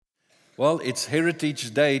Well, it's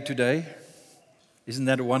Heritage Day today. Isn't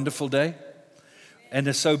that a wonderful day? And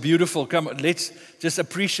it's so beautiful. Come on, let's just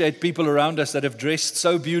appreciate people around us that have dressed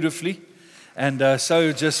so beautifully and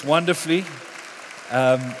so just wonderfully.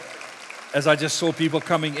 As I just saw people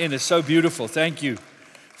coming in, it's so beautiful. Thank you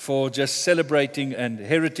for just celebrating and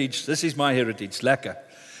heritage. This is my heritage, lekker.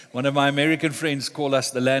 One of my American friends call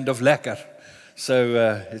us the land of lekker.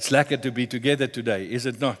 So it's lekker to be together today, is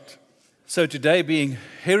it not? So today being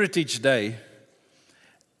Heritage Day,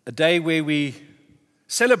 a day where we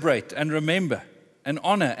celebrate and remember and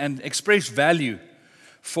honor and express value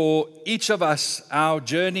for each of us, our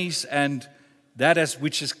journeys and that is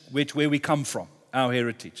where we come from, our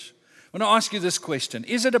heritage. I want to ask you this question.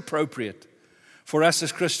 Is it appropriate for us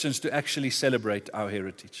as Christians to actually celebrate our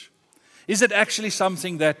heritage? Is it actually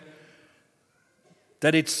something that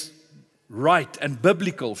it's right and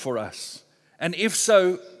biblical for us? And if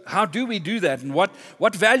so, how do we do that? And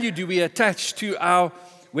what value do we attach to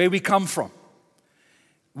where we come from?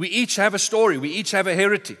 We each have a story. We each have a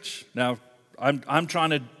heritage. Now, I'm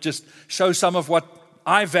trying to just show some of what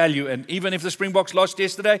I value. And even if the Springboks lost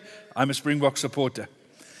yesterday, I'm a Springbok supporter.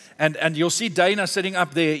 And you'll see Dana sitting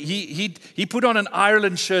up there. He put on an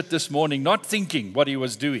Ireland shirt this morning, not thinking what he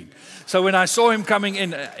was doing. So when I saw him coming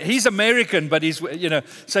in, he's American, but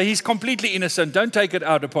so he's completely innocent. Don't take it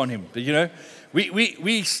out upon him.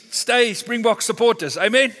 We stay Springbok supporters.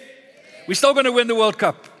 Amen? We're still going to win the World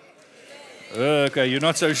Cup. Okay, you're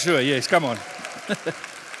not so sure. Yes, come on.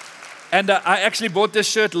 And I actually bought this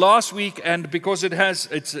shirt last week, and because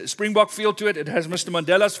it's a Springbok feel to it, it has Mr.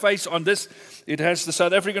 Mandela's face on this, it has the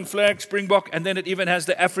South African flag, Springbok, and then it even has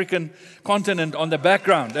the African continent on the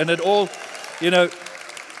background. And it all,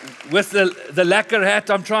 with the lacquer hat,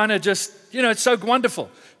 I'm trying to just, it's so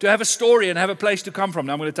wonderful to have a story and have a place to come from.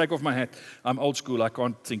 Now I'm going to take off my hat. I'm old school. I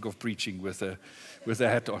can't think of preaching with a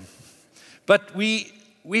hat on. But we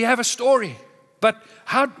have a story. But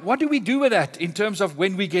what do we do with that in terms of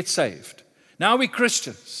when we get saved? Now we're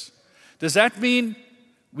Christians. Does that mean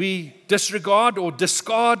we disregard or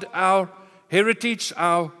discard our heritage,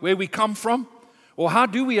 where we come from? Or how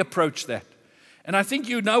do we approach that? And I think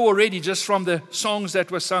you know already just from the songs that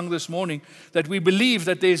were sung this morning that we believe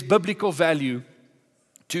that there's biblical value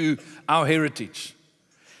to our heritage.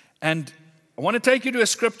 And I want to take you to a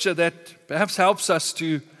scripture that perhaps helps us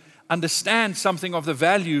to understand something of the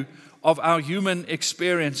value of our human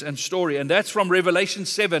experience and story. And that's from Revelation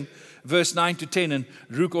 7, verse 9 to 10. And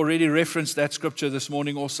Rook already referenced that scripture this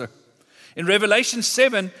morning also. In Revelation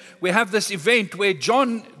 7, we have this event where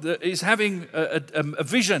John is having a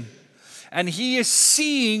vision. And he is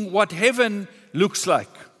seeing what heaven looks like.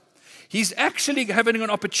 He's actually having an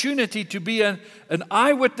opportunity to be an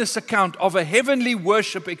eyewitness account of a heavenly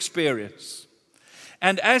worship experience.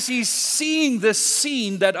 And as he's seeing this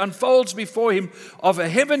scene that unfolds before him of a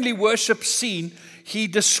heavenly worship scene, he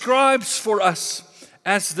describes for us,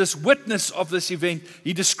 as this witness of this event,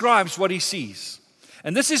 he describes what he sees.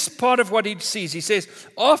 And this is part of what he sees. He says,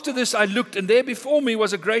 "After this I looked, and there before me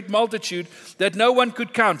was a great multitude that no one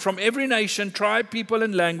could count, from every nation, tribe, people,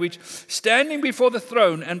 and language, standing before the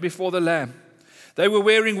throne and before the Lamb. They were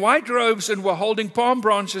wearing white robes and were holding palm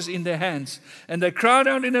branches in their hands. And they cried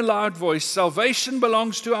out in a loud voice, 'Salvation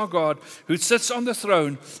belongs to our God who sits on the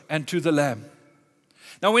throne and to the Lamb.'"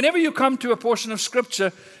 Now, whenever you come to a portion of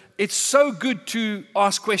Scripture, it's so good to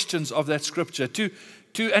ask questions of that Scripture.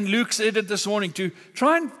 And Luke said it this morning, to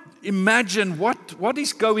try and imagine what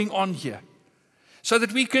is going on here, so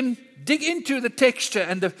that we can dig into the texture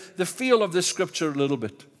and the feel of the Scripture a little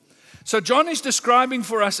bit. So John is describing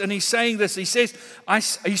for us, and he's saying this. He says,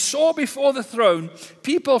 he saw before the throne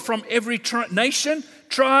people from every nation,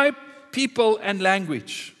 tribe, people, and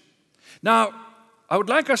language. Now, I would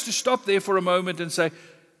like us to stop there for a moment and say,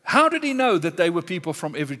 how did he know that they were people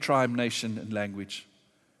from every tribe, nation, and language?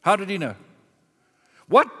 How did he know?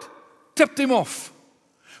 What tipped him off?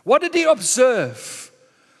 What did he observe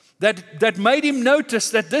that made him notice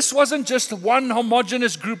that this wasn't just one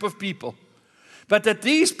homogeneous group of people, but that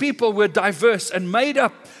these people were diverse and made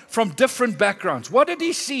up from different backgrounds? What did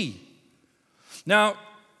he see? Now,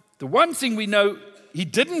 the one thing we know he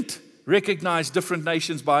didn't recognize different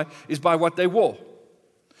nations is by what they wore.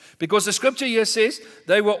 Because the scripture here says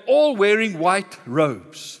they were all wearing white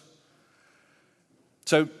robes.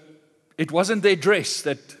 So it wasn't their dress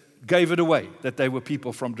that gave it away, that they were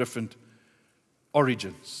people from different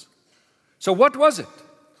origins. So what was it?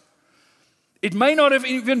 It may not have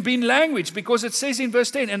even been language, because it says in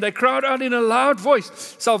verse 10, "And they cried out in a loud voice,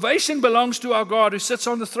 'Salvation belongs to our God who sits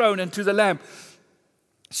on the throne and to the Lamb.'"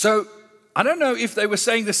 So I don't know if they were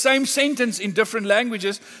saying the same sentence in different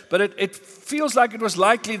languages, but it feels like it was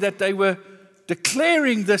likely that they were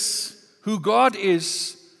declaring this, who God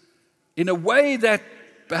is, in a way that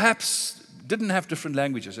perhaps didn't have different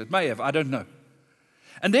languages. It may have, I don't know.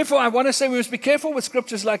 And therefore, I want to say we must be careful with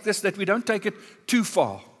scriptures like this that we don't take it too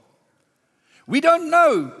far. We don't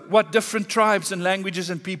know what different tribes and languages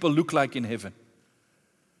and people look like in heaven.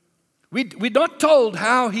 We're not told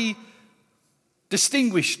how He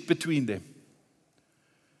distinguished between them.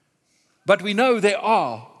 But we know there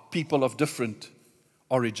are people of different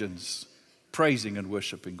origins praising and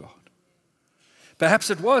worshiping God. Perhaps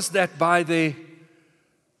it was that by their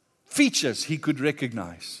features He could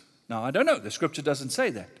recognize. Now, I don't know. The scripture doesn't say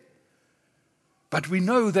that. But we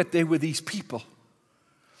know that there were these people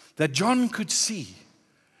that John could see,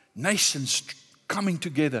 nations coming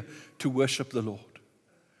together to worship the Lord.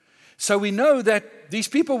 So we know that these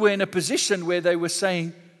people were in a position where they were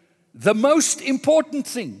saying, the most important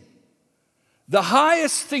thing, the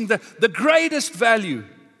highest thing, the greatest value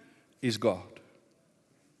is God.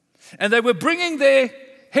 And they were bringing their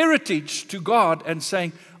heritage to God and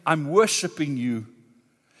saying, I'm worshiping you.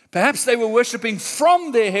 Perhaps they were worshiping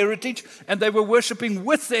from their heritage and they were worshiping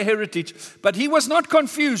with their heritage. But he was not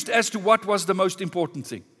confused as to what was the most important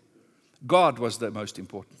thing. God was the most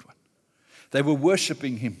important one. They were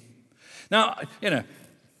worshiping Him. Now,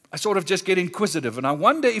 I sort of just get inquisitive, and I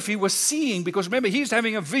wonder if he was seeing, because remember, he's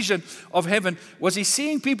having a vision of heaven. Was he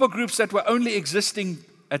seeing people groups that were only existing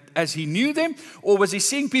as he knew them, or was he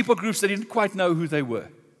seeing people groups that he didn't quite know who they were?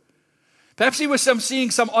 Perhaps he was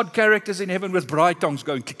seeing some odd characters in heaven with bright tongues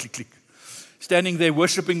going click, click, click, standing there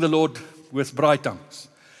worshiping the Lord with bright tongues.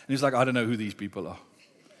 And he's like, I don't know who these people are.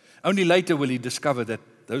 Only later will he discover that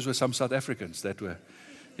those were some South Africans that were,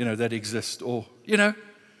 that exist, or, I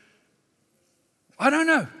don't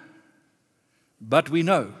know. But we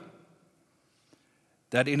know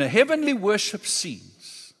that in a heavenly worship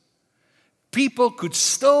scenes, people could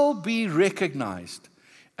still be recognized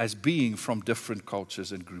as being from different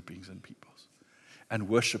cultures and groupings and peoples and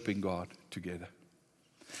worshiping God together.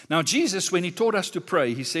 Now, Jesus, when He taught us to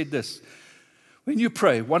pray, He said this. When you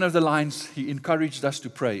pray, one of the lines He encouraged us to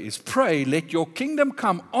pray is, pray, let your kingdom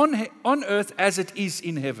come on earth as it is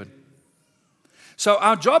in heaven. So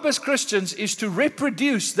our job as Christians is to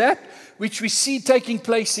reproduce that which we see taking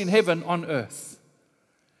place in heaven on earth.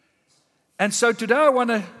 And so today I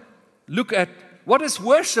want to look at what does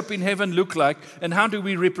worship in heaven look like and how do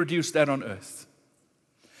we reproduce that on earth.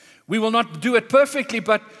 We will not do it perfectly,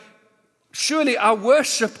 but surely our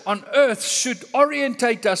worship on earth should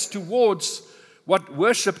orientate us towards what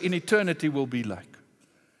worship in eternity will be like.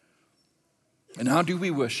 And how do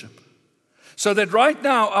we worship? So that right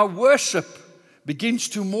now our worship begins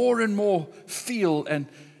to more and more feel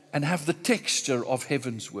and have the texture of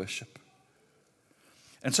heaven's worship.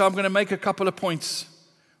 And so I'm going to make a couple of points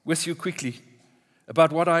with you quickly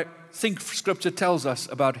about what I think Scripture tells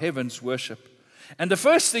us about heaven's worship. And the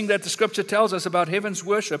first thing that the Scripture tells us about heaven's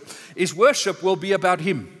worship is worship will be about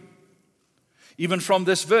Him. Even from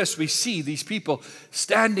this verse, we see these people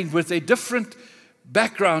standing with their different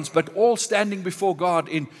backgrounds, but all standing before God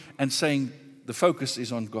and saying the focus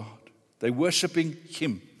is on God. They're worshiping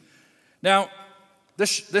Him. Now,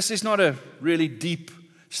 this is not a really deep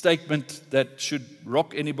statement that should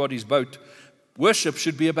rock anybody's boat. Worship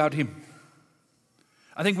should be about Him.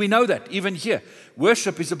 I think we know that, even here.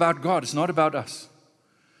 Worship is about God, it's not about us.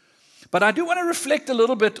 But I do want to reflect a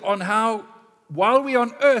little bit on how, while we're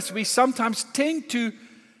on earth, we sometimes tend to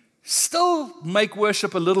still make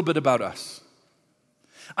worship a little bit about us.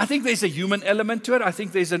 I think there's a human element to it. I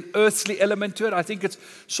think there's an earthly element to it. I think it's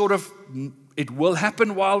it will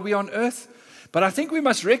happen while we're on earth. But I think we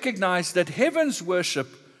must recognize that heaven's worship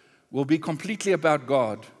will be completely about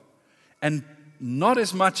God and not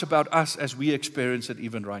as much about us as we experience it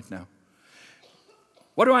even right now.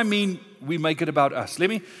 What do I mean we make it about us? Let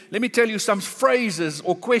me tell you some phrases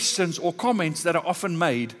or questions or comments that are often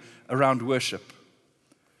made around worship.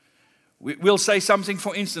 We'll say something,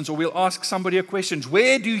 for instance, or we'll ask somebody a question.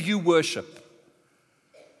 Where do you worship?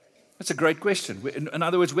 That's a great question. In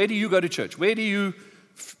other words, where do you go to church? Where do you,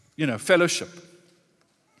 fellowship?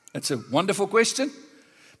 That's a wonderful question.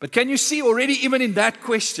 But can you see already, even in that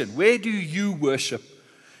question, where do you worship?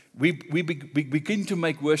 We begin to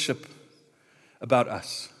make worship about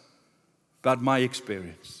us, about my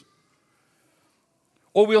experience.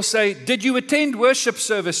 Or we'll say, did you attend worship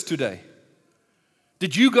service today?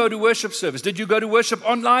 Did you go to worship service? Did you go to worship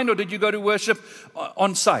online or did you go to worship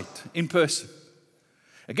on site, in person?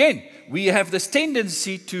 Again, we have this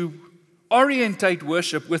tendency to orientate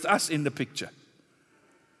worship with us in the picture,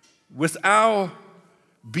 with our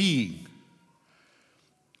being,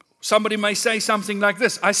 Somebody may say something like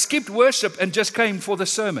this: I skipped worship and just came for the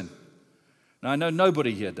sermon. Now, I know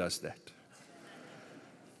nobody here does that.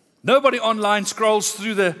 Nobody online scrolls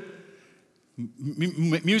through the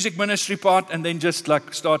music ministry part and then just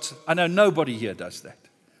like starts. I know nobody here does that.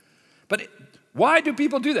 But why do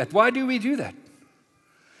people do that? Why do we do that?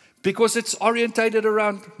 Because it's orientated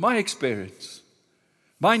around my experience,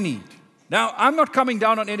 my need. Now, I'm not coming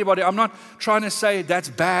down on anybody. I'm not trying to say that's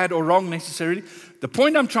bad or wrong necessarily. The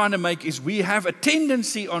point I'm trying to make is we have a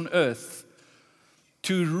tendency on earth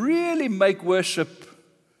to really make worship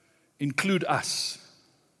include us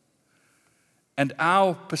and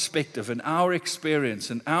our perspective and our experience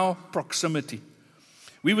and our proximity.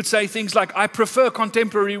 We would say things like, I prefer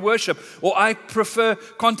contemporary worship, or I prefer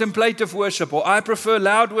contemplative worship, or I prefer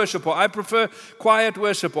loud worship, or I prefer quiet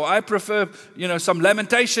worship, or I prefer, some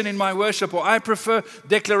lamentation in my worship, or I prefer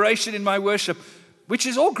declaration in my worship, which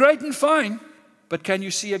is all great and fine. But can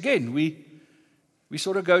you see again, we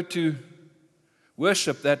sort of go to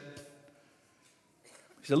worship that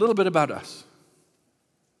is a little bit about us.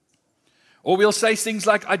 Or we'll say things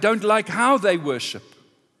like, I don't like how they worship,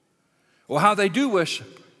 or how they do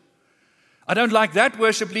worship. I don't like that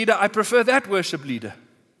worship leader, I prefer that worship leader.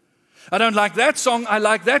 I don't like that song, I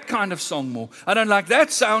like that kind of song more. I don't like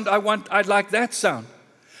that sound, I like that sound.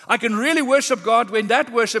 I can really worship God when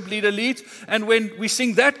that worship leader leads and when we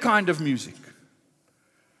sing that kind of music.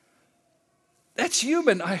 That's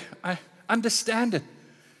human, I understand it.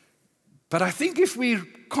 But I think if we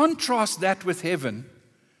contrast that with heaven,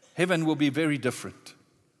 heaven will be very different.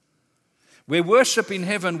 Where worship in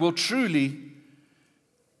heaven will truly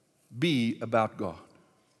be about God.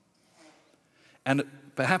 And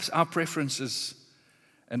perhaps our preferences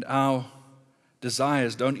and our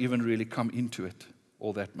desires don't even really come into it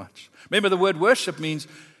all that much. Remember, the word worship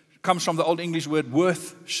comes from the Old English word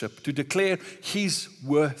worthship, to declare His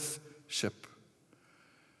worthship.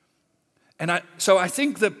 And so I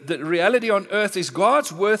think that the reality on earth is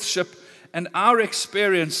God's worship and our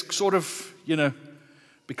experience sort of,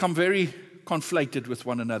 become very conflated with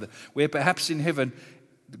one another. Where perhaps in heaven,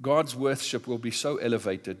 God's worship will be so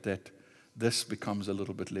elevated that this becomes a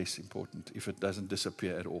little bit less important, if it doesn't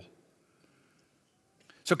disappear at all.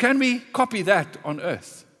 So can we copy that on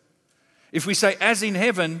earth? If we say, as in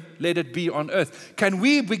heaven, let it be on earth. Can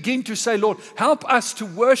we begin to say, Lord, help us to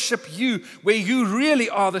worship You where You really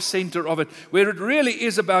are the center of it, where it really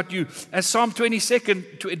is about You. As Psalm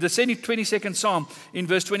 22nd, the 22nd Psalm in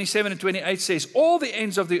verse 27 and 28 says, all the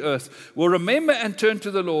ends of the earth will remember and turn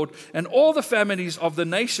to the Lord, and all the families of the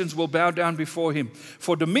nations will bow down before Him.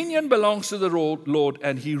 For dominion belongs to the Lord,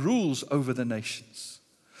 and He rules over the nations.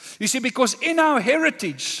 You see, because in our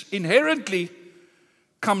heritage, inherently,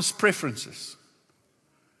 comes preferences.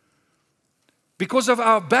 Because of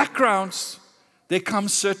our backgrounds, there come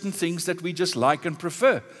certain things that we just like and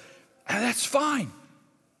prefer. And that's fine.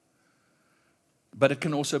 But it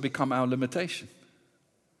can also become our limitation.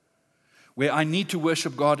 Where I need to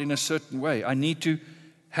worship God in a certain way. I need to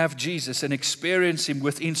have Jesus and experience Him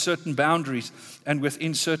within certain boundaries and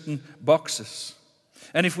within certain boxes.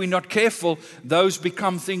 And if we're not careful, those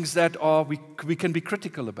become things that we can be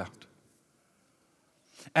critical about.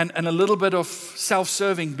 And a little bit of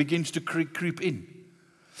self-serving begins to creep in.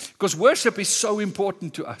 Because worship is so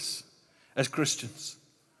important to us as Christians.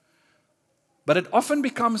 But it often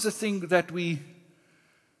becomes a thing that we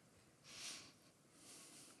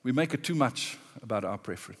make it too much about our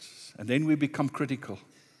preferences. And then we become critical.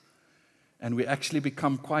 And we actually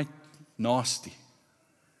become quite nasty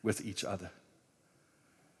with each other.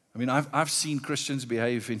 I mean, I've seen Christians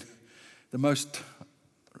behave in the most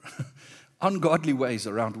ungodly ways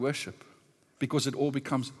around worship, because it all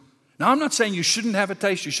becomes. Now, I'm not saying you shouldn't have a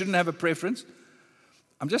taste, you shouldn't have a preference.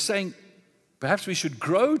 I'm just saying perhaps we should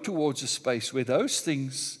grow towards a space where those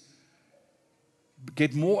things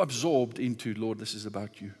get more absorbed into, Lord, this is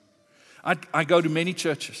about You. I go to many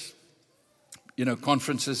churches,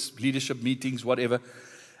 conferences, leadership meetings, whatever.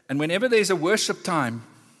 And whenever there's a worship time,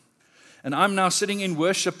 and I'm now sitting in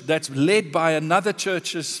worship that's led by another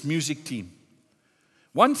church's music team,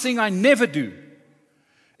 one thing I never do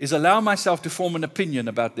is allow myself to form an opinion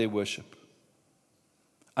about their worship,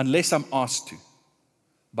 unless I'm asked to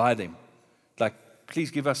by them. Like,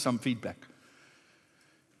 please give us some feedback.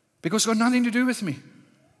 Because it's got nothing to do with me.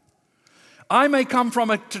 I may come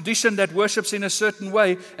from a tradition that worships in a certain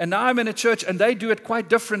way, and now I'm in a church and they do it quite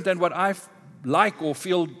different than what I like or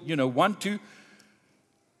feel, want to.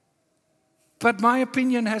 But my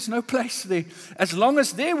opinion has no place there. As long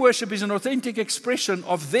as their worship is an authentic expression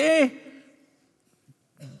of their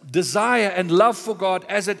desire and love for God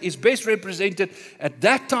as it is best represented at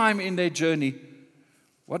that time in their journey,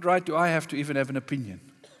 what right do I have to even have an opinion?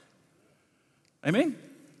 Amen?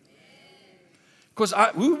 Because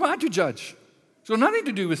who am I to judge? It's got nothing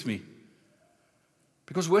to do with me.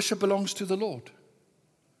 Because worship belongs to the Lord.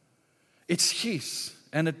 It's His,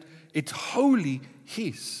 and it's wholly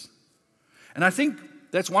His. And I think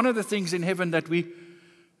that's one of the things in heaven that we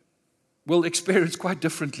will experience quite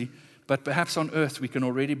differently, but perhaps on earth we can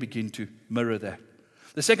already begin to mirror that.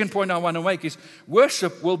 The second point I want to make is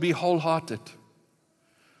worship will be wholehearted.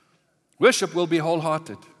 Worship will be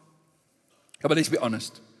wholehearted. But let's be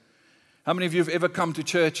honest. How many of you have ever come to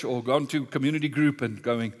church or gone to community group and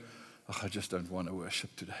going, oh, I just don't want to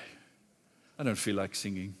worship today. I don't feel like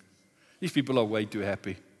singing. These people are way too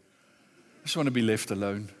happy. I just want to be left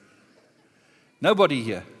alone. Nobody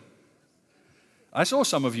here. I saw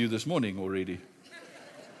some of you this morning already.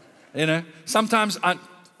 Sometimes,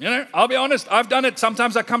 I'll be honest, I've done it.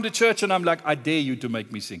 Sometimes I come to church and I'm like, I dare you to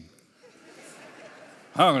make me sing.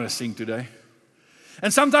 I'm going to sing today.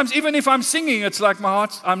 And sometimes even if I'm singing, it's like my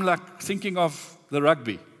heart, I'm like thinking of the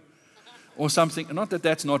rugby or something. Not that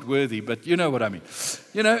that's not worthy, but you know what I mean.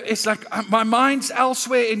 It's like my mind's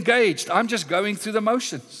elsewhere engaged. I'm just going through the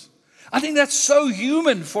motions. I think that's so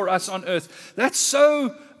human for us on earth. That's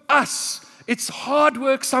so us. It's hard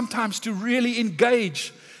work sometimes to really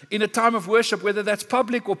engage in a time of worship, whether that's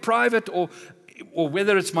public or private or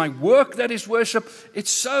whether it's my work that is worship.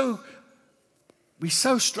 We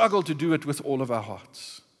so struggle to do it with all of our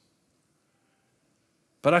hearts.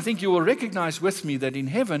 But I think you will recognize with me that in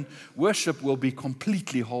heaven, worship will be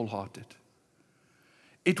completely wholehearted.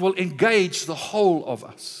 It will engage the whole of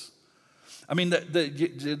us. I mean,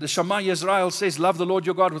 the Shema Yisrael says, love the Lord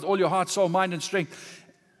your God with all your heart, soul, mind, and strength.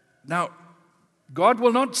 Now, God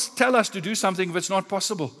will not tell us to do something if it's not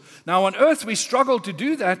possible. Now, on earth, we struggle to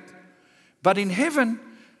do that. But in heaven,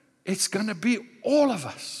 it's going to be all of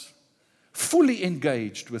us fully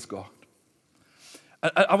engaged with God.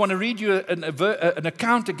 I want to read you an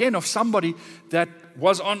account again of somebody that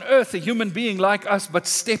was on earth, a human being like us, but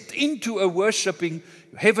stepped into a worshiping,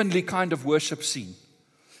 heavenly kind of worship scene.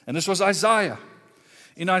 And this was Isaiah.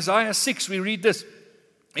 In Isaiah 6, we read this.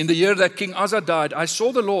 In the year that King Uzzah died, I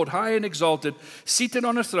saw the Lord high and exalted, seated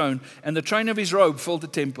on a throne, and the train of his robe filled the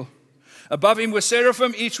temple. Above him were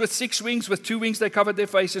seraphim, each with 6 wings. With 2 wings they covered their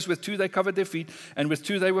faces, with 2 they covered their feet, and with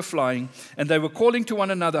 2 they were flying. And they were calling to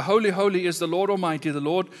one another, Holy, holy is the Lord Almighty, the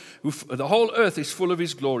Lord, the whole earth is full of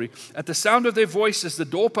His glory. At the sound of their voices, the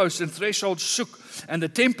doorposts and thresholds shook, and the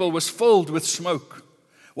temple was filled with smoke.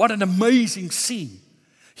 What an amazing scene.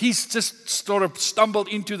 He's just sort of stumbled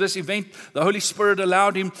into this event. The Holy Spirit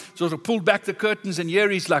allowed him, sort of pulled back the curtains, and here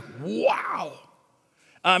he's like, wow.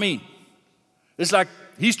 I mean, it's like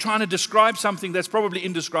he's trying to describe something that's probably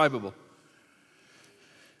indescribable.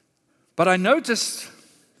 But I noticed,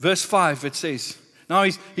 verse 5, it says, now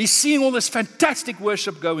he's seeing all this fantastic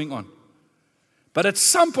worship going on. But at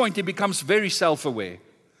some point he becomes very self-aware.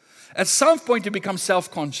 At some point he becomes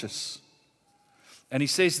self-conscious. And he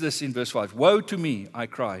says this in verse 5, woe to me, I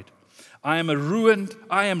cried. I am ruined,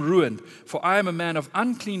 for I am a man of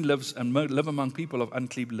unclean lips and live among people of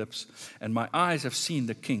unclean lips. And my eyes have seen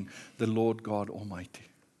the King, the Lord God Almighty.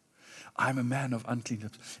 I'm a man of unclean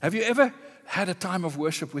lips. Have you ever had a time of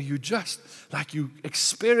worship where you just, like you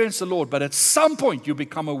experience the Lord, but at some point you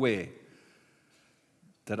become aware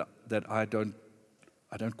that I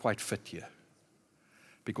don't quite fit here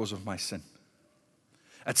because of my sin?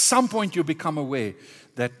 At some point you become aware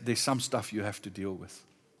that there's some stuff you have to deal with.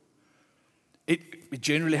 It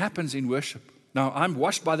generally happens in worship. Now, I'm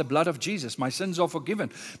washed by the blood of Jesus. My sins are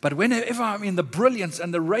forgiven. But whenever I'm in the brilliance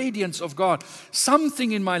and the radiance of God,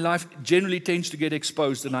 something in my life generally tends to get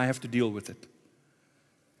exposed and I have to deal with it.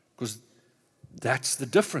 Because that's the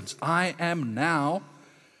difference. I am now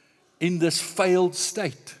in this failed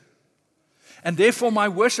state. And therefore, my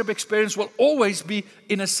worship experience will always be,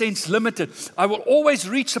 in a sense, limited. I will always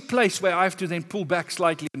reach a place where I have to then pull back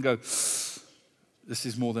slightly and go, this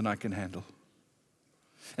is more than I can handle.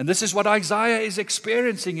 And this is what Isaiah is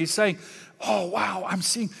experiencing. He's saying, oh, wow, I'm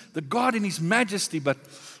seeing the God in His majesty, but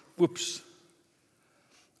whoops,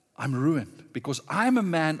 I'm ruined because I'm a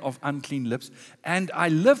man of unclean lips and I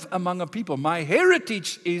live among a people. My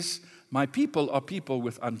heritage is my people are people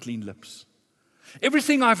with unclean lips.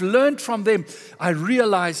 Everything I've learned from them, I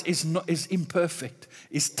realize is imperfect,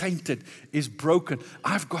 is tainted, is broken.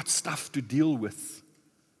 I've got stuff to deal with.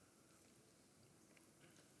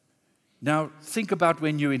 Now, think about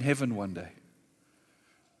when you're in heaven one day.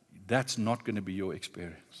 That's not going to be your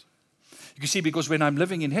experience. You see, because when I'm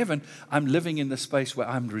living in heaven, I'm living in the space where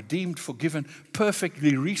I'm redeemed, forgiven,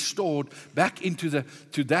 perfectly restored back into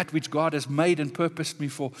to that which God has made and purposed me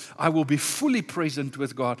for. I will be fully present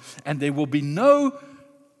with God, and there will be no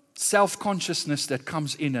self-consciousness that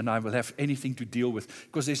comes in and I will have anything to deal with,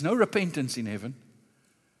 because there's no repentance in heaven.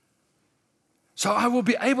 So I will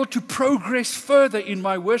be able to progress further in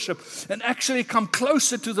my worship and actually come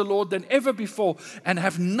closer to the Lord than ever before and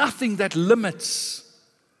have nothing that limits.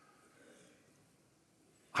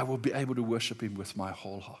 I will be able to worship Him with my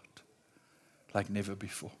whole heart like never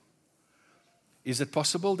before. Is it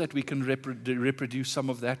possible that we can reproduce some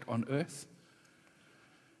of that on earth?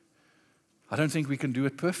 I don't think we can do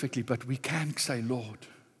it perfectly, but we can say, Lord,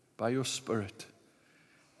 by your Spirit,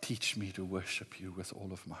 teach me to worship you with all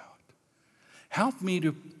of my heart. Help me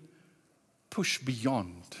to push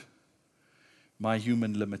beyond my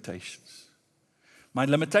human limitations. My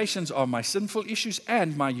limitations are my sinful issues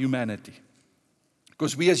and my humanity.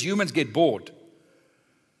 Because we as humans get bored.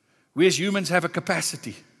 We as humans have a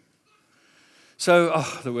capacity. So,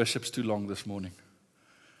 the worship's too long this morning.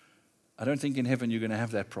 I don't think in heaven you're going to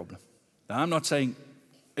have that problem. Now, I'm not saying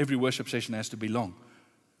every worship session has to be long.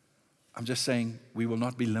 I'm just saying we will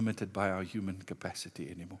not be limited by our human capacity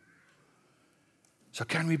anymore. So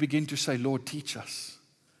can we begin to say, Lord, teach us.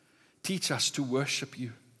 Teach us to worship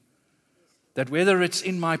you. That whether it's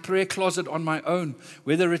in my prayer closet on my own,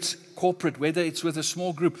 whether it's corporate, whether it's with a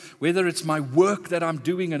small group, whether it's my work that I'm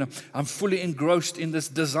doing and I'm fully engrossed in this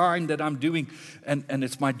design that I'm doing and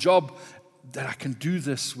it's my job, that I can do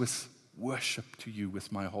this with worship to you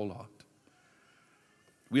with my whole heart.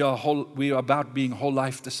 We are about being whole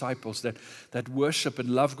life disciples that worship and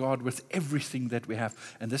love God with everything that we have.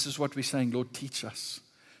 And this is what we're saying, Lord, teach us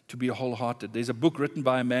to be wholehearted. There's a book written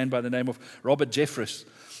by a man by the name of Robert Jeffress.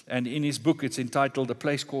 And in his book, it's entitled A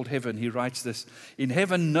Place Called Heaven. He writes this: in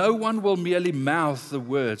heaven, no one will merely mouth the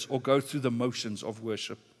words or go through the motions of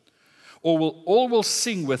worship. All will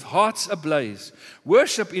sing with hearts ablaze.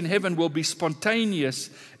 Worship in heaven will be spontaneous,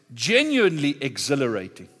 genuinely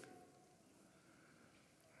exhilarating.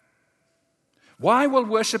 Why will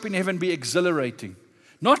worship in heaven be exhilarating?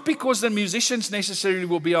 Not because the musicians necessarily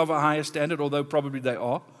will be of a higher standard, although probably they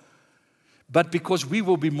are, but because we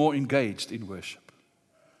will be more engaged in worship.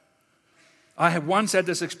 I have once had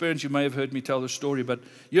this experience. You may have heard me tell the story, but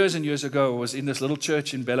years and years ago, I was in this little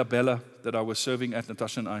church in Bella Bella that I was serving at,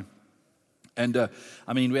 Natasha and I. And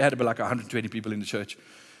we had about like 120 people in the church.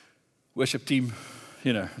 Worship team,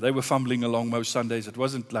 they were fumbling along most Sundays. It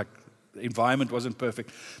wasn't like, the environment wasn't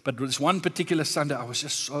perfect. But this one particular Sunday, I was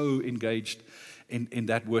just so engaged in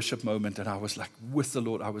that worship moment. And I was like with the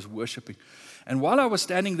Lord, I was worshiping. And while I was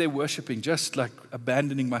standing there worshiping, just like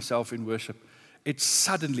abandoning myself in worship,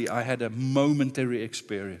 suddenly I had a momentary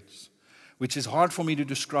experience, which is hard for me to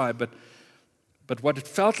describe, but what it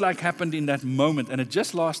felt like happened in that moment, and it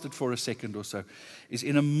just lasted for a second or so, is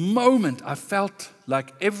in a moment I felt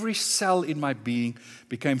like every cell in my being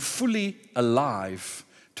became fully alive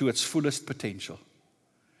to its fullest potential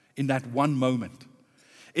in that one moment.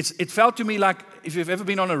 It felt to me like if you've ever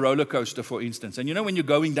been on a roller coaster, for instance, and when you're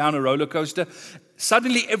going down a roller coaster,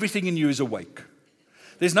 suddenly everything in you is awake.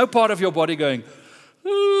 There's no part of your body going,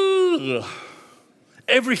 ugh.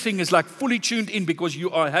 Everything is like fully tuned in because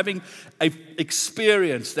you are having an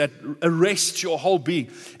experience that arrests your whole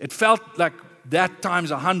being. It felt like that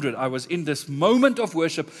times 100. I was in this moment of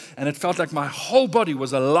worship, and it felt like my whole body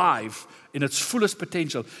was alive in its fullest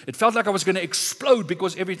potential. It felt like I was going to explode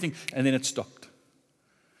because everything, and then it stopped.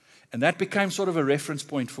 And that became sort of a reference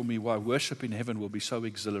point for me why worship in heaven will be so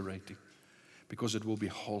exhilarating, because it will be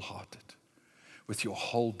wholehearted with your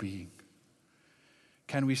whole being.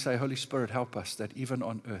 Can we say, Holy Spirit, help us that even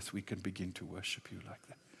on earth we can begin to worship you like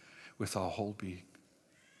that with our whole being?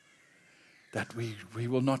 That we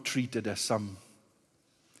will not treat it as some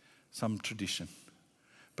tradition,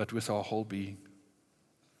 but with our whole being.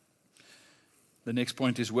 The next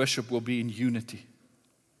point is worship will be in unity.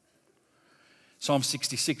 Psalm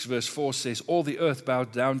 66 verse 4 says, all the earth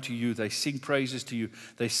bowed down to you. They sing praises to you.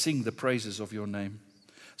 They sing the praises of your name.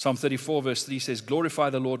 Psalm 34 verse 3 says, glorify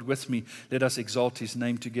the Lord with me. Let us exalt his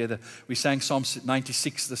name together. We sang Psalm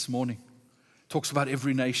 96 this morning. It talks about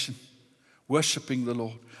every nation worshiping the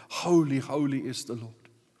Lord. Holy, holy is the Lord.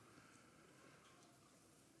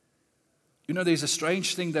 There's a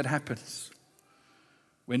strange thing that happens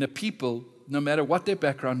when a people, no matter what their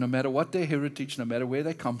background, no matter what their heritage, no matter where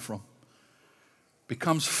they come from,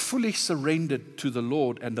 becomes fully surrendered to the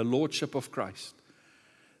Lord and the Lordship of Christ.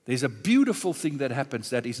 There's a beautiful thing that happens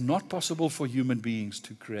that is not possible for human beings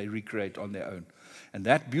to recreate on their own. And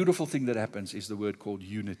that beautiful thing that happens is the word called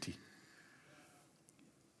unity.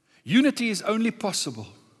 Unity is only possible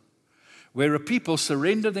where a people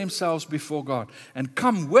surrender themselves before God and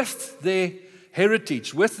come with their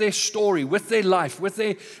heritage, with their story, with their life, with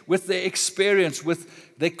their experience,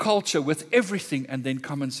 with their culture, with everything, and then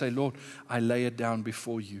come and say, Lord, I lay it down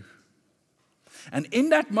before you. And in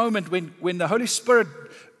that moment when the Holy Spirit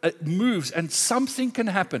moves and something can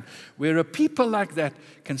happen where a people like that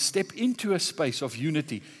can step into a space of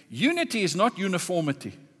unity. Unity is not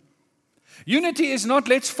uniformity. Unity is not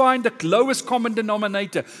let's find the lowest common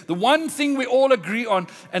denominator, the one thing we all agree on,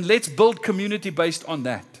 and let's build community based on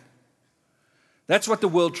that. That's what the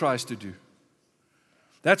world tries to do.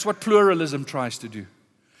 That's what pluralism tries to do.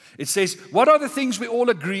 It says, what are the things we all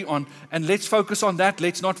agree on, and let's focus on that,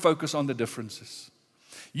 let's not focus on the differences.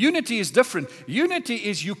 Unity is different. Unity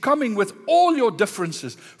is you coming with all your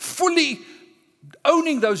differences, fully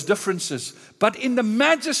owning those differences, but in the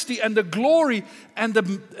majesty and the glory and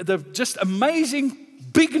the just amazing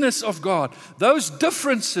bigness of God. Those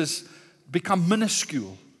differences become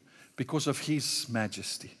minuscule because of His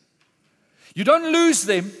majesty. You don't lose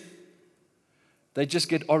them. They just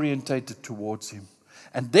get orientated towards Him.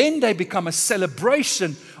 And then they become a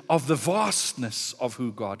celebration of the vastness of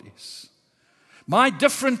who God is. My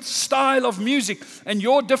different style of music and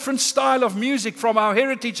your different style of music from our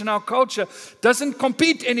heritage and our culture doesn't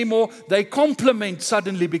compete anymore. They complement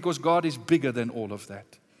suddenly because God is bigger than all of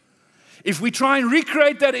that. If we try and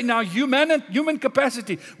recreate that in our human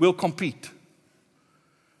capacity, we'll compete.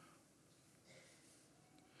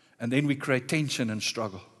 And then we create tension and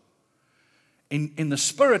struggle. In the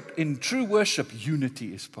Spirit, in true worship,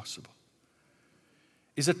 unity is possible.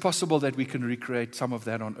 Is it possible that we can recreate some of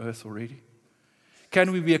that on earth already?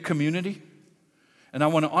 Can we be a community? And I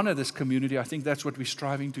want to honor this community. I think that's what we're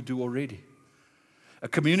striving to do already. A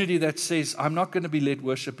community that says, I'm not going to let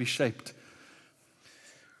worship be shaped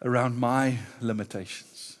around my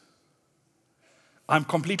limitations. I'm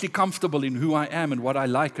completely comfortable in who I am and what I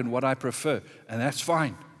like and what I prefer, and that's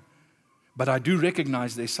fine. But I do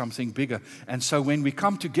recognize there's something bigger. And so when we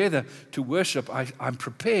come together to worship, I'm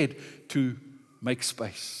prepared to make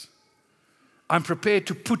space. I'm prepared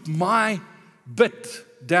to put my bit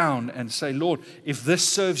down and say, Lord, if this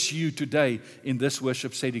serves you today in this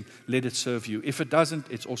worship setting, let it serve you. If it doesn't,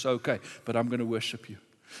 it's also okay, but I'm going to worship you.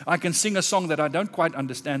 I can sing a song that I don't quite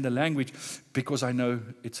understand the language because I know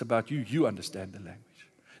it's about you. You understand the language.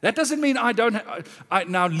 That doesn't mean I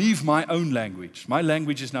now leave my own language. My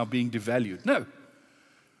language is now being devalued. No.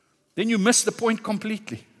 Then you miss the point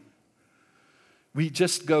completely. We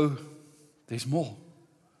just go, there's more.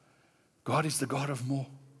 God is the God of more.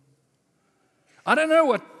 I don't know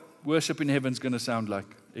what worship in heaven is going to sound like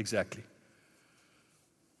exactly.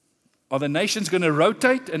 Are the nations going to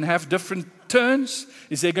rotate and have different turns?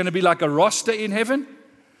 Is there going to be like a roster in heaven?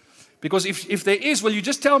 Because if there is, will you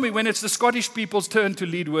just tell me when it's the Scottish people's turn to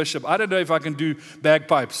lead worship? I don't know if I can do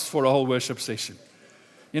bagpipes for a whole worship session.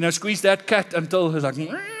 You know, squeeze that cat until it's like,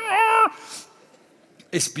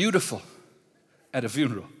 it's beautiful at a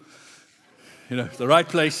funeral. You know, the right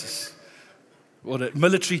places. Or the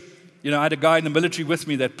military. You know, I had a guy in the military with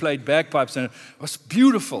me that played bagpipes, and it was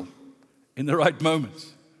beautiful in the right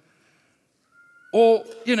moments. Or,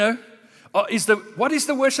 you know, what is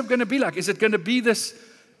the worship going to be like? Is it going to be this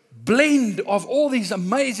blend of all these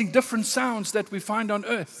amazing different sounds that we find on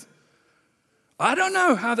earth? I don't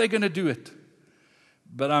know how they're going to do it.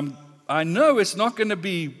 But I know it's not going to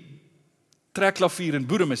be trekklavier and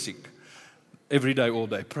boeremuziek every day, all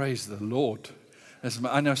day. Praise the Lord.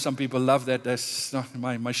 I know some people love that. That's not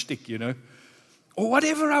my shtick, you know. Or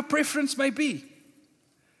whatever our preference may be.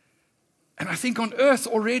 And I think on earth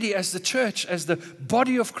already as the church, as the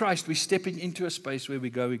body of Christ, we're stepping into a space where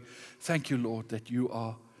we're going, thank you, Lord, that you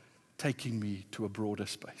are taking me to a broader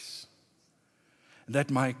space. And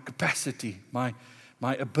that my capacity, my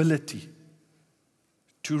ability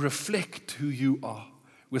to reflect who you are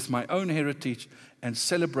with my own heritage and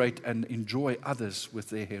celebrate and enjoy others with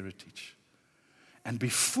their heritage and be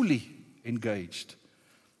fully engaged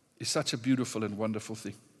is such a beautiful and wonderful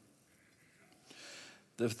thing.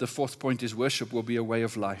 The fourth point is worship will be a way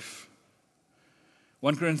of life.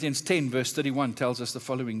 1 Corinthians 10 verse 31 tells us the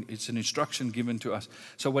following. It's an instruction given to us.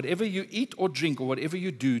 So whatever you eat or drink or whatever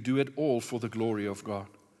you do, do it all for the glory of God.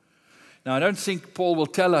 Now I don't think Paul will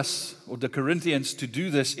tell us or the Corinthians to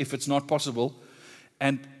do this if it's not possible.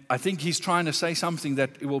 And I think he's trying to say something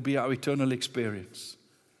that it will be our eternal experience.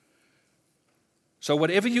 So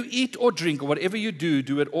whatever you eat or drink or whatever you do,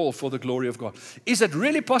 do it all for the glory of God. Is it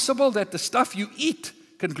really possible that the stuff you eat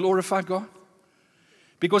can glorify God?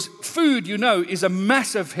 Because food, you know, is a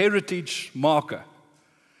massive heritage marker.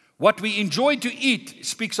 What we enjoy to eat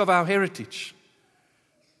speaks of our heritage.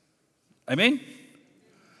 Amen?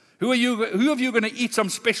 Who of you going to eat some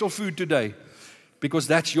special food today? Because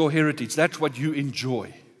that's your heritage. That's what you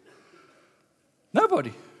enjoy.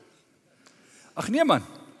 Nobody. Ach nee man.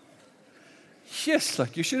 Yes,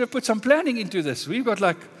 like you should have put some planning into this. We've got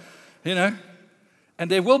and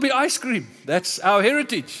there will be ice cream. That's our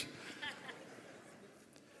heritage.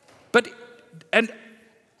 And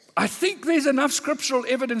I think there's enough scriptural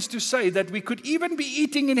evidence to say that we could even be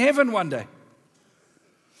eating in heaven one day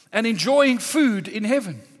and enjoying food in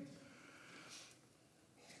heaven.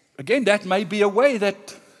 Again, that may be a way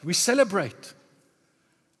that we celebrate.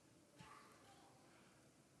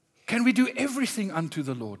 Can we do everything unto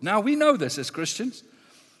the Lord? Now, we know this as Christians,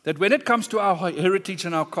 that when it comes to our heritage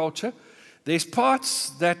and our culture, there's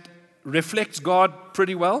parts that reflect God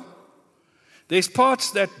pretty well. There's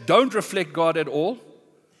parts that don't reflect God at all,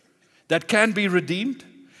 that can be redeemed.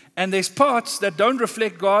 And there's parts that don't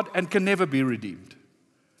reflect God and can never be redeemed.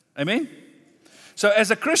 Amen? So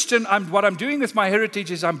as a Christian, what I'm doing with my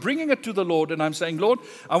heritage is I'm bringing it to the Lord and I'm saying, Lord,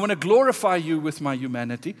 I want to glorify you with my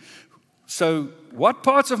humanity. So what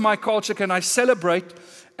parts of my culture can I celebrate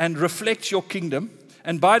and reflect your kingdom?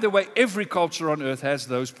 And by the way, every culture on earth has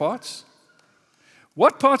those parts.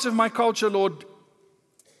 What parts of my culture, Lord,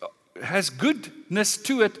 has goodness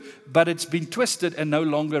to it, but it's been twisted and no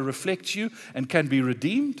longer reflects you and can be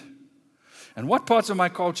redeemed? And what parts of my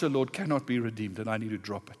culture, Lord, cannot be redeemed and I need to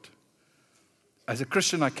drop it? As a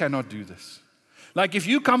Christian, I cannot do this. Like if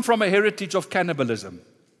you come from a heritage of cannibalism,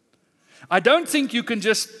 I don't think you can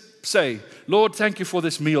just say, Lord, thank you for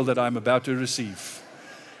this meal that I'm about to receive.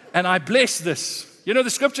 And I bless this. You know,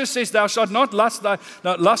 the scripture says, thou shalt not lust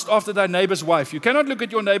after thy neighbor's wife. You cannot look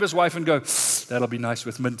at your neighbor's wife and go, that'll be nice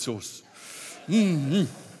with mint sauce. Mm-hmm.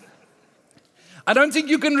 I don't think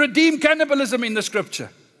you can redeem cannibalism in the scripture.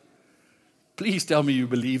 Please tell me you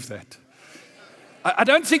believe that. I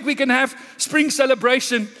don't think we can have spring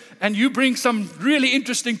celebration and you bring some really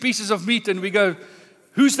interesting pieces of meat and we go,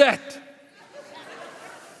 who's that?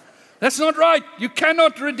 That's not right. You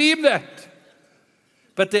cannot redeem that.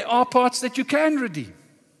 But there are parts that you can redeem.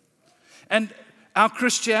 And our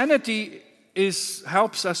Christianity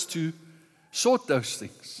helps us to sort those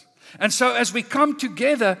things. And so as we come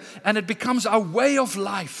together and it becomes our way of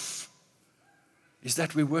life, is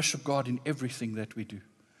that we worship God in everything that we do.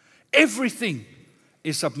 Everything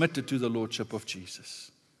is submitted to the Lordship of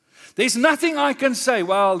Jesus. There's nothing I can say,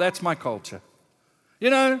 well, that's my culture. You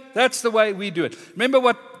know, that's the way we do it. Remember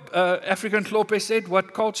what African Kotzé said,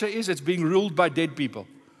 what culture is? It's being ruled by dead people.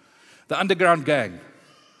 The underground gang.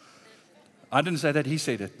 I didn't say that, he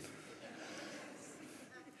said it.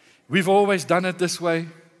 We've always done it this way.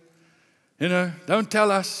 You know, don't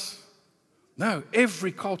tell us. No,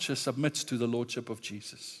 every culture submits to the Lordship of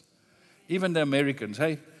Jesus. Even the Americans,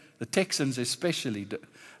 hey, the Texans especially,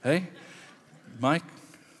 hey, Mike,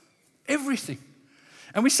 everything.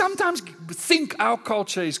 And we sometimes think our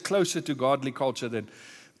culture is closer to godly culture than,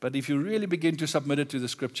 but if you really begin to submit it to the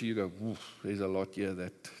scripture, you go, there's a lot here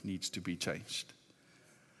that needs to be changed.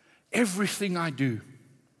 Everything I do.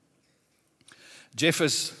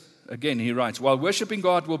 Jeffers, again, he writes, while worshiping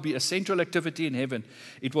God will be a central activity in heaven,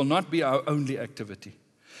 it will not be our only activity.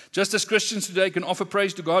 Just as Christians today can offer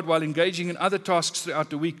praise to God while engaging in other tasks throughout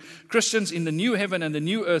the week, Christians in the new heaven and the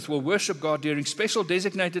new earth will worship God during special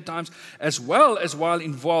designated times as well as while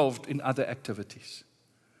involved in other activities.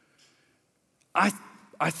 I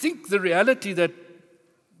think the reality that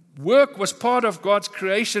work was part of God's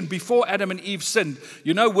creation before Adam and Eve sinned.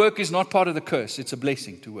 You know, work is not part of the curse. It's a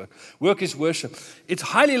blessing to work. Work is worship. It's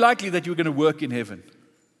highly likely that you're going to work in heaven.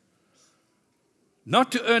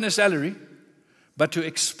 Not to earn a salary, but to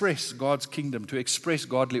express God's kingdom, to express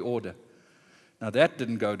godly order. Now that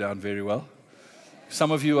didn't go down very well.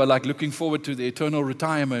 Some of you are like looking forward to the eternal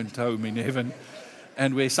retirement home in heaven,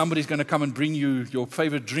 and where somebody's going to come and bring you your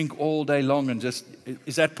favorite drink all day long and just,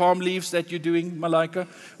 is that palm leaves that you're doing, Malaika?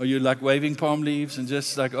 Or you're like waving palm leaves and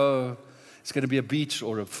just like, oh, it's going to be a beach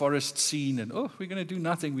or a forest scene and oh, we're going to do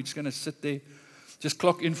nothing. We're just going to sit there, just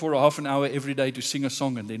clock in for a half an hour every day to sing a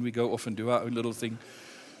song and then we go off and do our own little thing.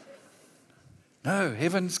 No,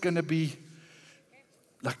 heaven's going to be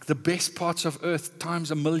like the best parts of earth times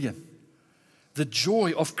a million. The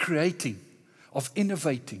joy of creating, of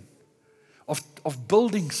innovating, of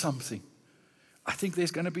building something. I think there's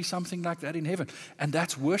going to be something like that in heaven. And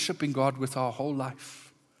that's worshiping God with our whole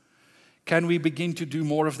life. Can we begin to do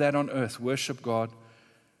more of that on earth? Worship God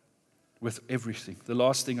with everything. The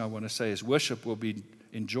last thing I want to say is worship will be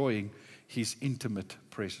enjoying His intimate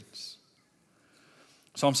presence.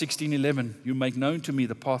 Psalm 16:11, you make known to me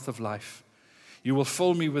the path of life. You will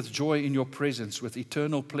fill me with joy in your presence, with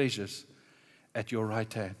eternal pleasures at your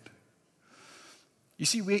right hand. You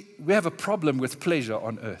see, we have a problem with pleasure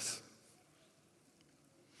on earth.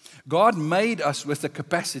 God made us with the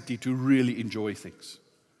capacity to really enjoy things.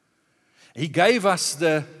 He gave us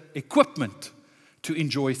the equipment to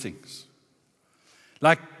enjoy things.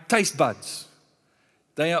 Like taste buds.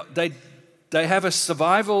 They have a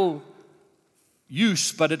survival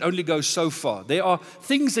use, but it only goes so far. There are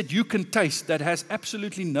things that you can taste that has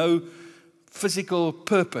absolutely no physical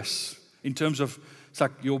purpose in terms of, it's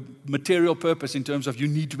like your material purpose in terms of you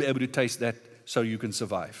need to be able to taste that so you can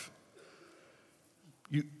survive.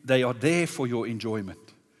 They are there for your enjoyment.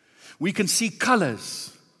 We can see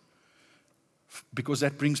colors because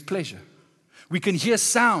that brings pleasure. We can hear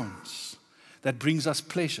sounds that brings us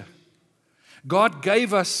pleasure. God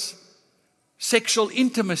gave us sexual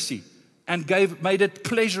intimacy and made it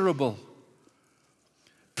pleasurable.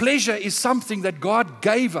 Pleasure is something that God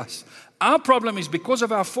gave us. Our problem is because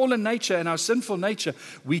of our fallen nature and our sinful nature,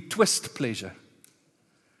 we twist pleasure.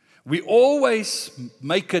 We always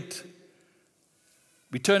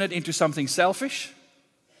we turn it into something selfish,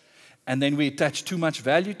 and then we attach too much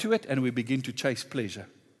value to it, and we begin to chase pleasure.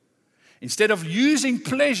 Instead of using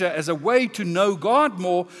pleasure as a way to know God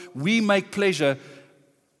more, we make pleasure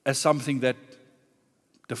as something that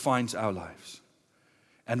defines our lives.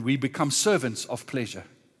 And we become servants of pleasure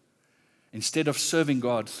instead of serving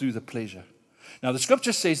God through the pleasure. Now, the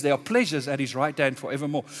scripture says there are pleasures at his right hand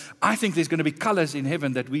forevermore. I think there's going to be colors in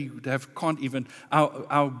heaven that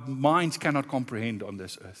our minds cannot comprehend on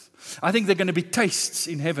this earth. I think there are going to be tastes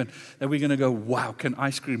in heaven that we're going to go, wow, can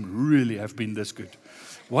ice cream really have been this good?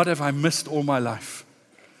 What have I missed all my life?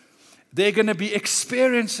 There are going to be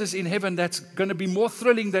experiences in heaven that's going to be more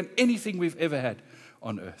thrilling than anything we've ever had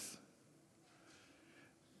on earth.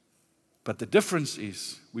 But the difference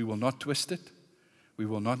is we will not twist it. We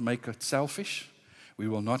will not make it selfish. We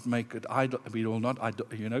will not make it idol. We will not,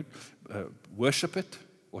 worship it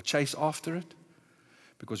or chase after it,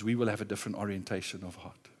 because we will have a different orientation of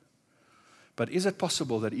heart. But is it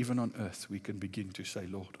possible that even on earth we can begin to say,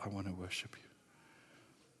 Lord, I want to worship you.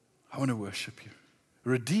 I want to worship you.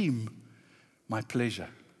 Redeem my pleasure.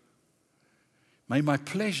 May my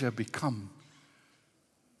pleasure become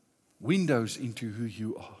windows into who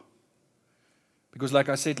you are. Because like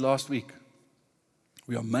I said last week,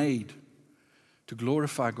 we are made to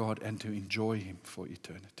glorify God and to enjoy Him for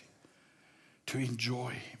eternity. To enjoy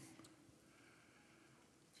Him.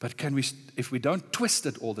 But if we don't twist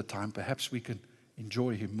it all the time, perhaps we can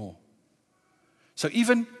enjoy Him more. So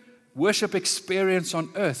even worship experience on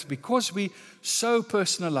earth, because we so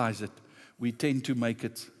personalize it, we tend to make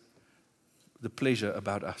it the pleasure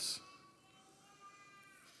about us.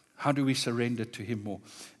 How do we surrender to Him more?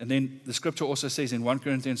 And then the scripture also says in 1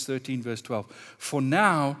 Corinthians 13 verse 12, for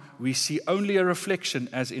now we see only a reflection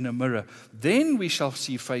as in a mirror. Then we shall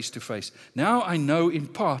see face to face. Now I know in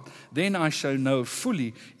part, then I shall know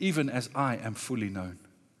fully, even as I am fully known.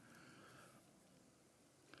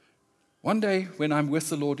 One day when I'm with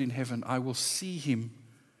the Lord in heaven, I will see Him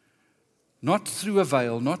not through a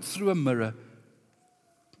veil, not through a mirror,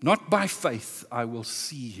 not by faith. I will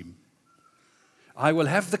see Him. I will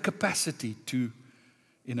have the capacity to,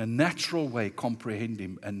 in a natural way, comprehend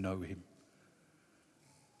Him and know Him.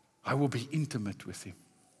 I will be intimate with Him.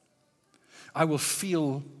 I will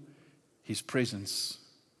feel His presence,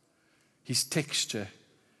 His texture,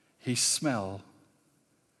 His smell.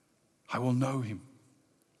 I will know Him.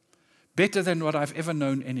 Better than what I've ever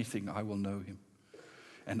known anything, I will know Him.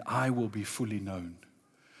 And I will be fully known.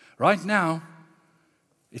 Right now,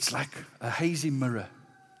 it's like a hazy mirror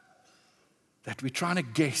that we're trying to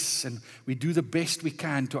guess, and we do the best we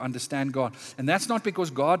can to understand God. And that's not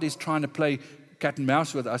because God is trying to play cat and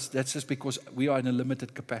mouse with us. That's just because we are in a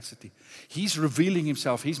limited capacity. He's revealing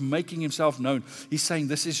Himself. He's making Himself known. He's saying,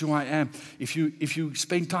 this is who I am. If you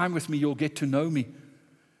spend time with me, you'll get to know me.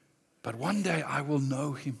 But one day I will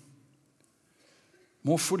know Him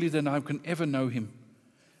more fully than I can ever know Him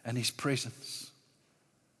and His presence.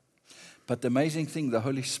 But the amazing thing, the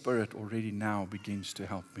Holy Spirit already now begins to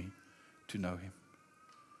help me to know Him.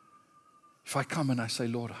 If I come and I say,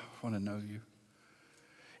 Lord, I want to know you.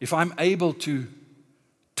 If I'm able to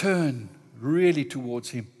turn really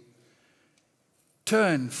towards Him,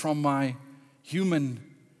 turn from my human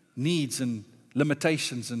needs and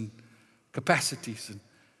limitations and capacities and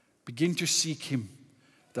begin to seek Him,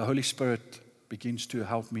 the Holy Spirit begins to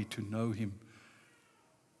help me to know Him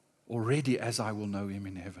already as I will know Him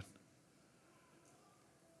in heaven.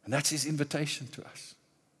 And that's His invitation to us.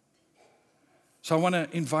 So I want to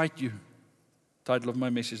invite you. The title of my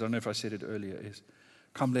message, I don't know if I said it earlier, is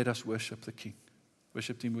Come Let Us Worship the King.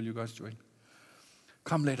 Worship team, will you guys join?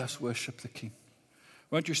 Come let us worship the King.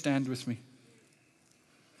 Won't you stand with me?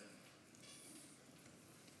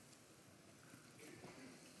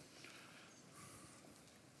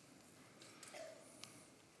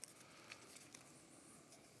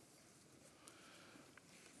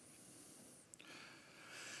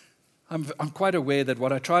 I'm quite aware that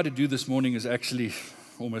what I try to do this morning is actually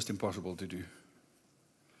almost impossible to do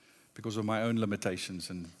because of my own limitations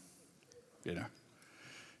and,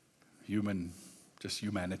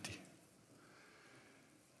 humanity.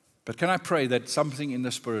 But can I pray that something in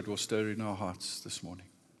the Spirit will stir in our hearts this morning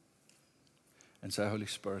and say, Holy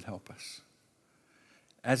Spirit, help us.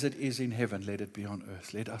 As it is in heaven, let it be on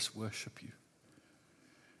earth. Let us worship you.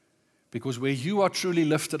 Because where you are truly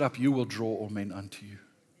lifted up, you will draw all men unto you.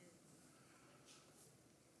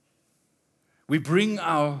 We bring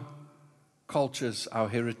our cultures, our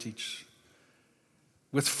heritage,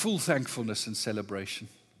 with full thankfulness and celebration.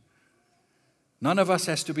 None of us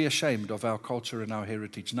has to be ashamed of our culture and our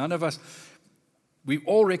heritage. None of us, we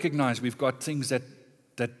all recognize we've got things that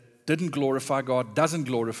didn't glorify God, doesn't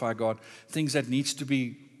glorify God, things that needs to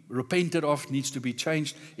be repented of, needs to be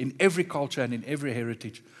changed in every culture and in every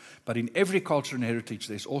heritage. But in every culture and heritage,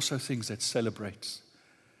 there's also things that celebrates.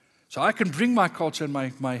 So I can bring my culture and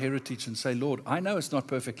my heritage and say, Lord, I know it's not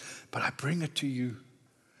perfect, but I bring it to you.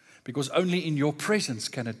 Because only in your presence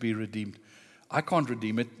can it be redeemed. I can't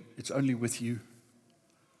redeem it. It's only with you.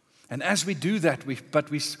 And as we do that,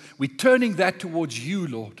 we're turning that towards you,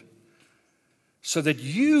 Lord, so that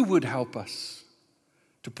you would help us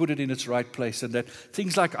to put it in its right place and that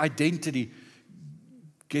things like identity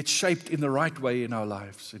get shaped in the right way in our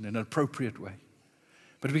lives, in an appropriate way.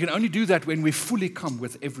 But we can only do that when we fully come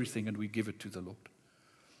with everything and we give it to the Lord.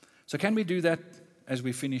 So can we do that as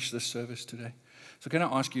we finish this service today? So can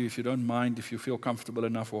I ask you, if you don't mind, if you feel comfortable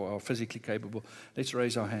enough or are physically capable, let's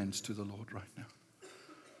raise our hands to the Lord right now.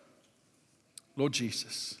 Lord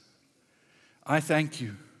Jesus, I thank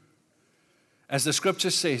you, as the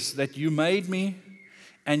scripture says, that you made me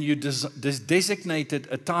and you designated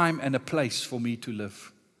a time and a place for me to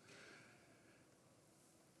live.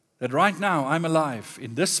 That right now I'm alive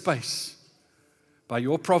in this space by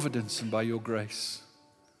your providence and by your grace.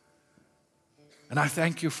 And I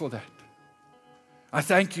thank you for that. I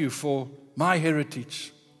thank you for my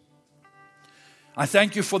heritage. I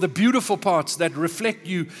thank you for the beautiful parts that reflect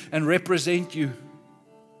you and represent you.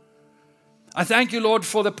 I thank you, Lord,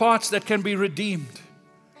 for the parts that can be redeemed.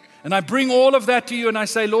 And I bring all of that to you and I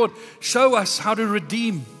say, Lord, show us how to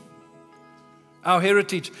redeem our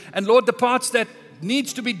heritage. And Lord, the parts that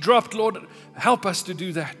needs to be dropped, Lord, help us to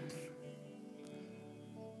do that.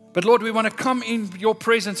 But Lord, we want to come in your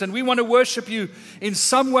presence and we want to worship you in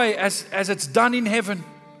some way as it's done in heaven.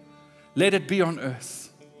 Let it be on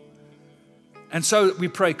earth. And so we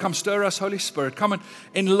pray, come stir us, Holy Spirit. Come and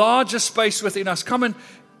enlarge a space within us. Come and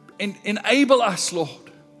enable us, Lord,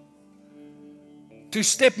 to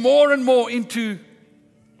step more and more into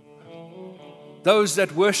those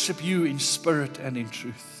that worship you in spirit and in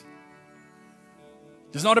truth.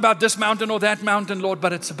 It's not about this mountain or that mountain, Lord,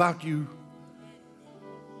 but it's about you.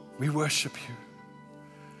 We worship you.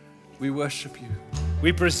 We worship you.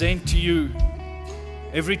 We present to you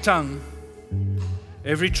every tongue,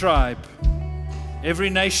 every tribe, every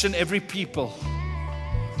nation, every people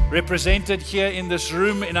represented here in this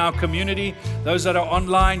room, in our community, those that are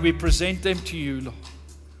online, we present them to you, Lord.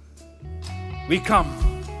 We come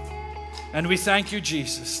and we thank you,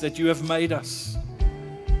 Jesus, that you have made us,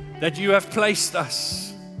 that you have placed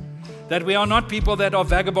us, that we are not people that are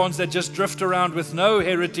vagabonds that just drift around with no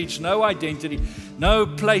heritage, no identity, no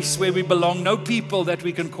place where we belong, no people that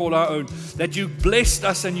we can call our own, that you blessed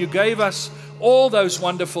us and you gave us all those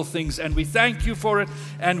wonderful things, and we thank you for it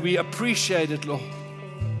and we appreciate it, Lord.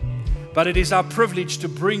 But it is our privilege to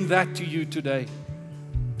bring that to you today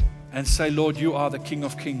and say, Lord, you are the King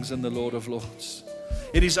of Kings and the Lord of Lords.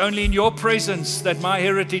 It is only in your presence that my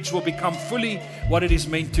heritage will become fully what it is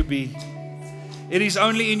meant to be. It is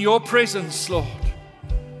only in your presence, Lord,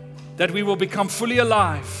 that we will become fully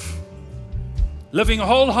alive, living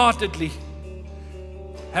wholeheartedly,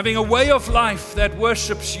 having a way of life that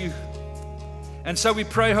worships you. And so we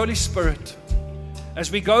pray, Holy Spirit,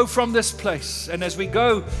 as we go from this place and as we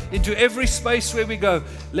go into every space where we go,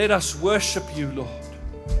 let us worship you, Lord.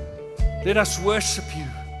 Let us worship you.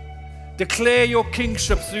 Declare your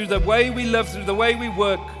kingship through the way we live, through the way we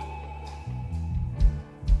work,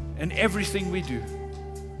 and everything we do.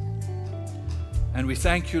 And we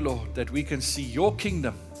thank you, Lord, that we can see your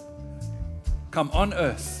kingdom come on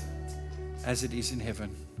earth as it is in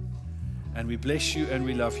heaven. And we bless you and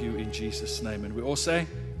we love you in Jesus' name. And we all say,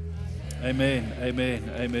 Amen,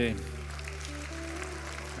 amen, amen.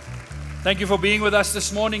 Thank you for being with us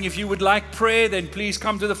this morning. If you would like prayer, then please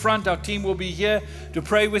come to the front. Our team will be here to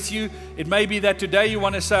pray with you. It may be that today you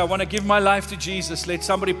want to say, I want to give my life to Jesus. Let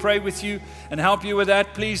somebody pray with you and help you with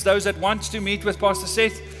that. Please, those that want to meet with Pastor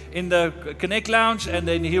Seth in the Connect Lounge, and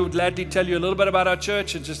then he would gladly tell you a little bit about our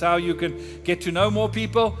church and just how you can get to know more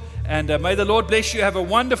people. And may the Lord bless you. Have a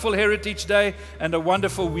wonderful Heritage Day and a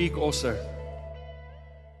wonderful week also.